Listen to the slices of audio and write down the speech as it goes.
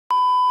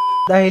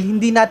Dahil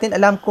hindi natin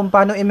alam kung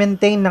paano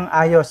i-maintain ng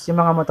ayos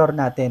yung mga motor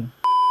natin.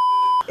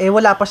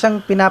 Wala pa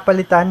siyang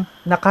pinapalitan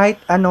na kahit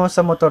ano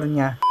sa motor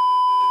niya.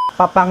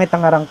 Papangit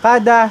ang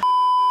arangkada.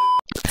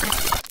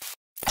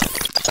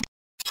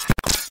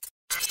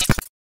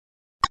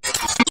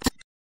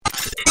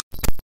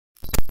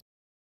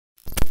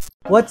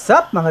 What's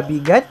up mga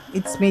bigat?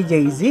 It's me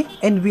JZ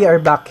and we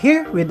are back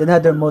here with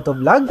another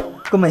motovlog.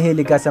 Kung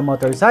mahilig ka sa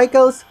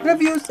motorcycles,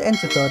 reviews, and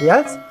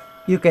tutorials,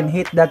 you can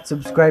hit that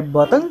subscribe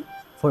button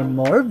for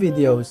more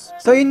videos.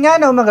 So yun nga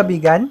no mga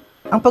bigan,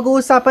 ang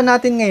pag-uusapan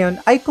natin ngayon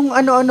ay kung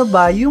ano-ano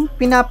ba yung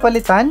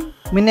pinapalitan,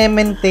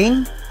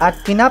 minemaintain, at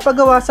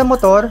pinapagawa sa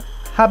motor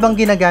habang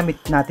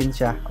ginagamit natin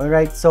siya.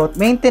 Alright, so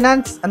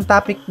maintenance ang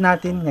topic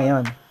natin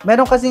ngayon.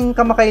 Meron kasing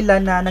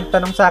kamakailan na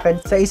nagtanong sa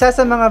akin sa isa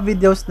sa mga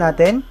videos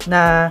natin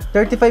na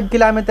 35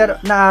 km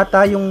na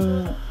ata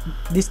yung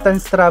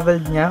distance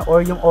traveled niya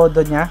or yung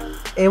odo niya.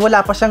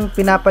 Wala pa siyang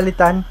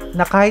pinapalitan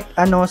na kahit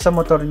ano sa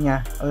motor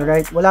niya.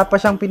 Alright, wala pa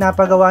siyang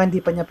pinapagawa, hindi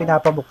pa niya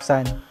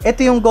pinapabuksan.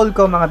 Ito yung goal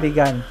ko mga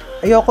bigan.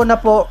 Ayoko na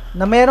po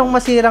na merong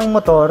masirang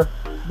motor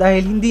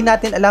dahil hindi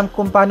natin alam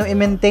kung paano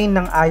i-maintain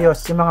ng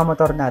ayos yung mga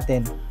motor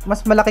natin.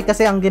 Mas malaki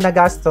kasi ang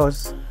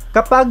ginagastos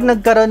kapag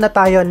nagkaroon na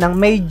tayo ng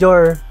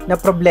major na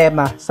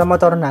problema sa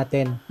motor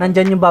natin.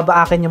 Nandyan yung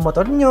babaakin yung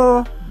motor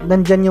nyo,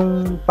 nandyan yung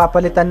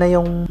papalitan na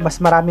yung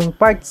mas maraming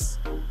parts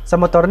sa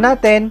motor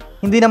natin.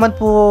 Hindi naman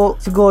po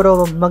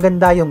siguro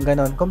maganda yung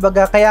ganon.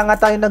 Kumbaga, kaya nga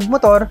tayo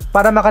nagmotor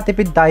para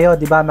makatipid tayo,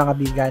 di ba mga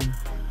bigan?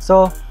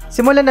 So,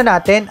 simulan na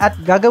natin at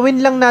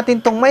gagawin lang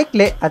natin tong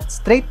maikli at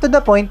straight to the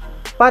point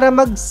para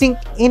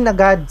mag-sink in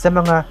agad sa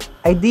mga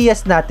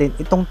ideas natin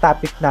itong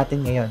topic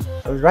natin ngayon.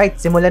 Alright,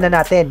 simulan na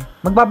natin.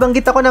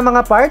 Magbabanggit ako ng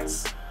mga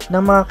parts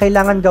ng mga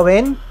kailangan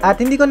gawin at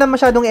hindi ko na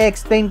masyadong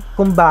i-explain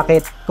kung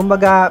bakit.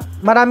 Kumbaga,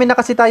 marami na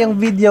kasi tayong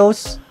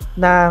videos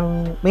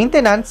ng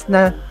maintenance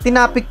na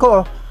tinapik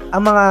ko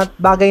ang mga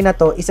bagay na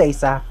to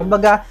isa-isa.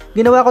 Kumbaga,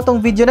 ginawa ko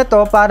tong video na to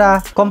para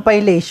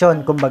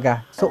compilation,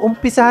 kumbaga. So,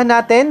 umpisahan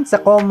natin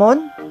sa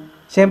common.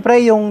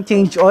 Siyempre, yung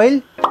change oil.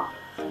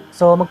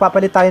 So,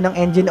 magpapalit tayo ng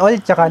engine oil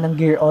tsaka ng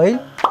gear oil.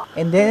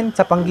 And then,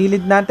 sa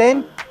panggilid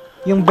natin,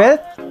 yung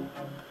belt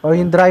or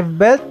yung drive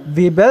belt,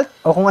 V-belt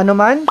o kung ano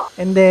man.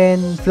 And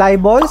then,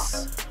 fly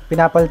balls,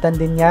 pinapalitan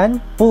din yan.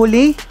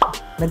 Pulley,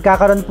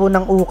 nagkakaroon po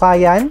ng uka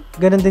yan.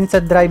 Ganon din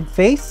sa drive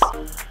face.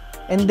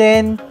 And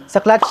then, sa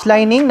clutch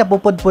lining,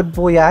 napupudpud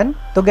po yan.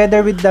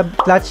 Together with the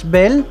clutch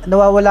bell,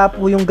 nawawala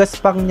po yung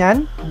gaspang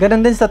nyan. Ganon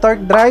din sa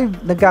torque drive,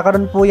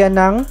 nagkakaroon po yan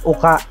ng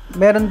uka.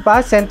 Meron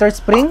pa, center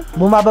spring.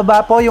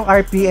 Bumababa po yung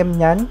RPM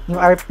nyan, yung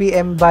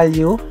RPM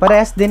value.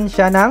 Parehas din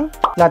siya ng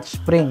clutch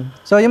spring.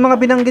 So, yung mga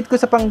binanggit ko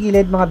sa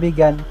panggilid, mga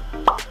bigan,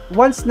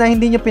 once na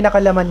hindi nyo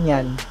pinakalaman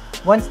yan,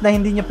 once na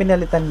hindi nyo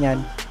pinalitan yan,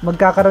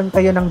 magkakaroon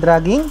kayo ng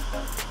dragging,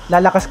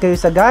 lalakas kayo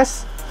sa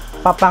gas,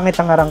 papangit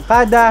ang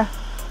arangkada,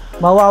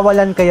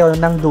 mawawalan kayo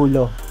ng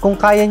dulo. Kung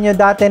kaya nyo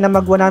dati na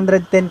mag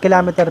 110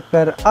 km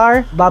per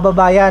hour,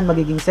 bababa yan,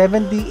 magiging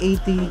 70,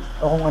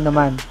 80, o kung ano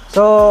man.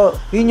 So,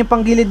 yun yung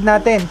panggilid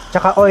natin,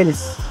 tsaka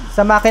oils.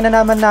 Sa makina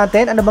naman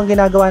natin, ano bang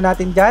ginagawa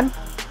natin dyan?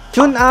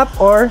 Tune up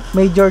or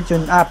major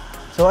tune up.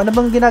 So, ano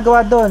bang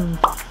ginagawa doon?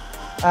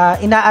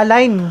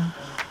 Ina-align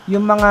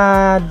yung mga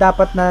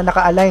dapat na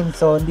naka-align.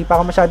 So, hindi pa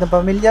ako masyadong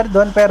familiar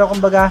doon, pero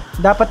kumbaga,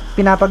 dapat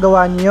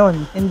pinapagawa nyo yun.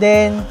 And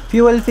then,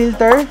 fuel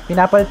filter,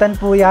 pinapalitan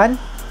po yan.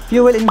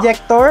 Fuel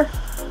injector,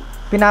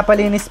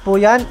 pinapalinis po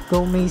yan.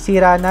 Kung may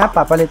sira na,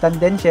 papalitan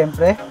din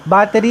syempre.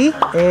 Battery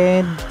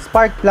and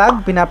spark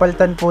plug,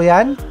 pinapalitan po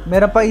yan.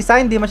 Meron pa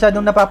isa, hindi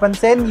masyadong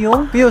napapansin,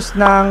 yung fuse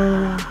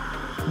ng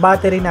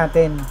battery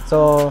natin.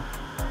 So,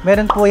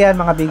 meron po yan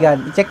mga bigan.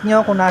 I-check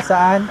nyo kung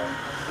nasaan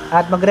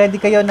at mag-ready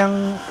kayo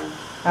ng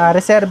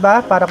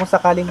reserba para kung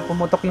sakaling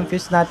pumutok yung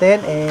fuse natin,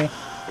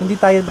 hindi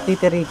tayo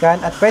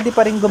matitirikan at pwede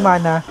pa rin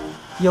gumana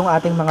yung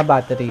ating mga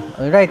battery.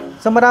 Alright.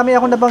 So, marami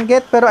akong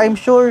nabanggit pero I'm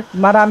sure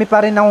marami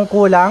pa rin akong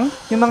kulang.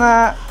 Yung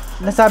mga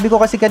nasabi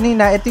ko kasi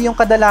kanina, ito yung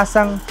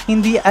kadalasang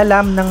hindi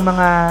alam ng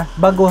mga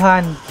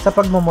baguhan sa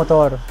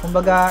pagmumotor.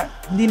 Kumbaga,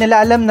 hindi nila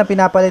alam na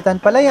pinapalitan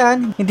pala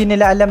yan, hindi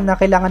nila alam na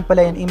kailangan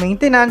pala yan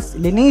i-maintenance,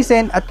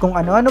 linisin, at kung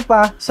ano-ano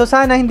pa. So,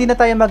 sana hindi na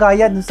tayo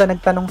magaya dun sa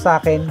nagtanong sa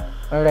akin.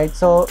 Alright,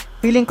 so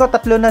feeling ko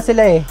tatlo na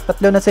sila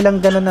tatlo na silang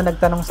ganun na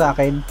nagtanong sa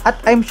akin. At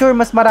I'm sure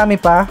mas marami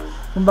pa.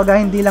 Kumbaga,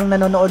 hindi lang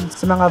nanonood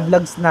sa mga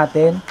vlogs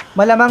natin.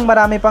 Malamang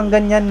marami pang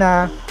ganyan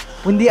na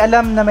hindi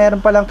alam na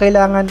meron palang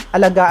kailangan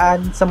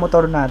alagaan sa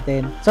motor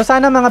natin. So,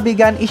 sana mga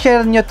bigan,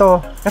 i-share nyo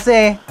to.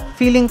 Kasi,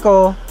 feeling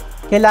ko,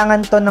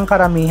 kailangan to ng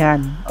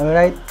karamihan.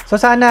 Alright? So,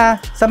 sana,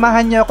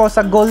 samahan nyo ako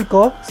sa goal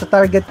ko, sa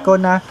target ko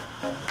na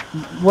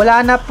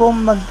wala na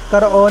pong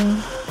magkaroon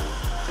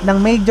ng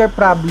major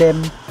problem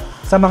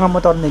sa mga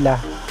motor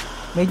nila.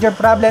 Major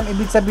problem,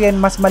 ibig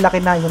sabihin, mas malaki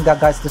na yung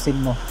gagastusin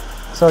mo.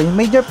 So, yung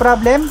major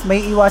problem,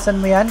 may iwasan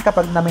mo yan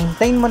kapag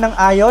na-maintain mo ng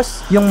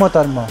ayos yung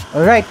motor mo.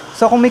 Alright.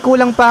 So, kung may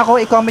kulang pa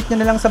ako, i-comment nyo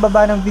na lang sa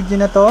baba ng video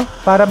na to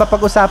para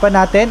mapag-usapan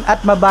natin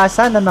at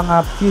mabasa ng mga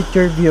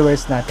future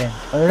viewers natin.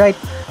 Alright.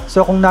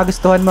 So, kung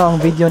nagustuhan mo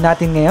ang video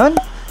natin ngayon,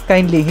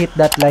 kindly hit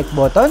that like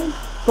button,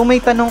 Kung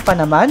may tanong ka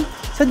naman,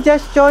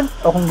 suggestion,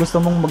 o kung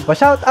gusto mong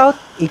magpa-shoutout,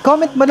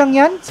 i-comment mo lang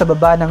yan sa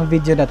baba ng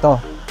video na to.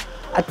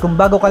 At kung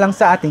bago ka lang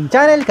sa ating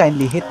channel,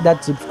 kindly hit that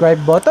subscribe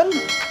button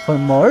for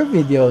more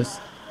videos.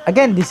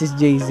 Again, this is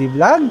JZ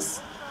Vlogs,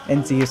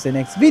 and see you sa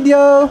next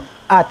video.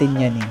 Atin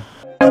yan eh.